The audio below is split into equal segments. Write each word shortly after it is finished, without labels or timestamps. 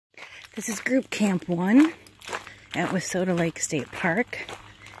This is Group Camp 1 at Wissota Lake State Park.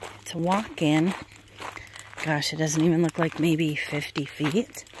 It's a walk-in. Gosh, it doesn't even look like maybe 50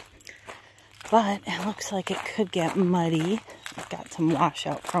 feet. But it looks like it could get muddy. It's got some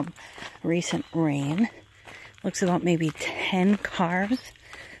washout from recent rain. Looks about maybe 10 cars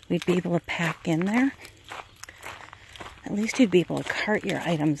we'd be able to pack in there. At least you'd be able to cart your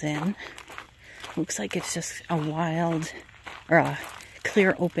items in. Looks like it's just a wild, or a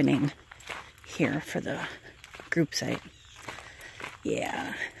clear opening here for the group site.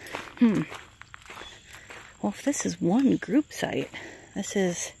 Yeah. Well, if this is one group site, this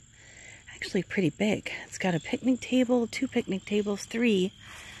is actually pretty big. It's got a picnic table, 2 picnic tables, 3,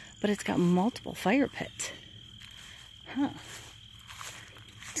 but it's got multiple fire pits. Huh.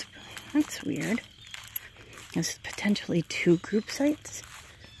 That's weird. There's potentially 2 group sites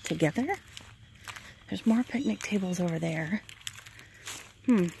together. There's more picnic tables over there.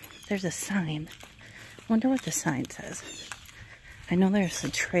 There's a sign. Wonder what the sign says. I know there's a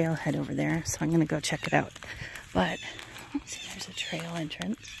trailhead over there, so I'm going to go check it out. But, let's see, there's a trail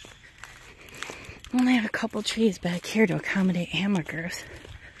entrance. Only have a couple trees back here to accommodate hammockers.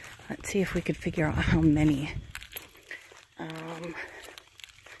 Let's see if we could figure out how many.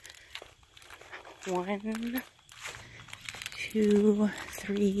 1, 2,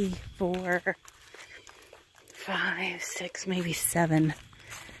 3, 4, 5, 6, maybe 7.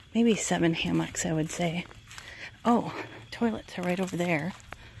 Maybe 7 hammocks, I would say. Oh, toilets are right over there.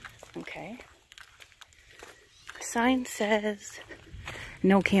 Okay. The sign says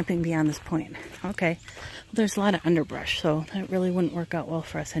no camping beyond this point. Okay. Well, there's a lot of underbrush, so that really wouldn't work out well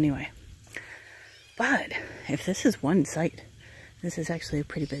for us anyway. But if this is one site, this is actually a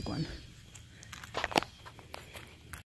pretty big one.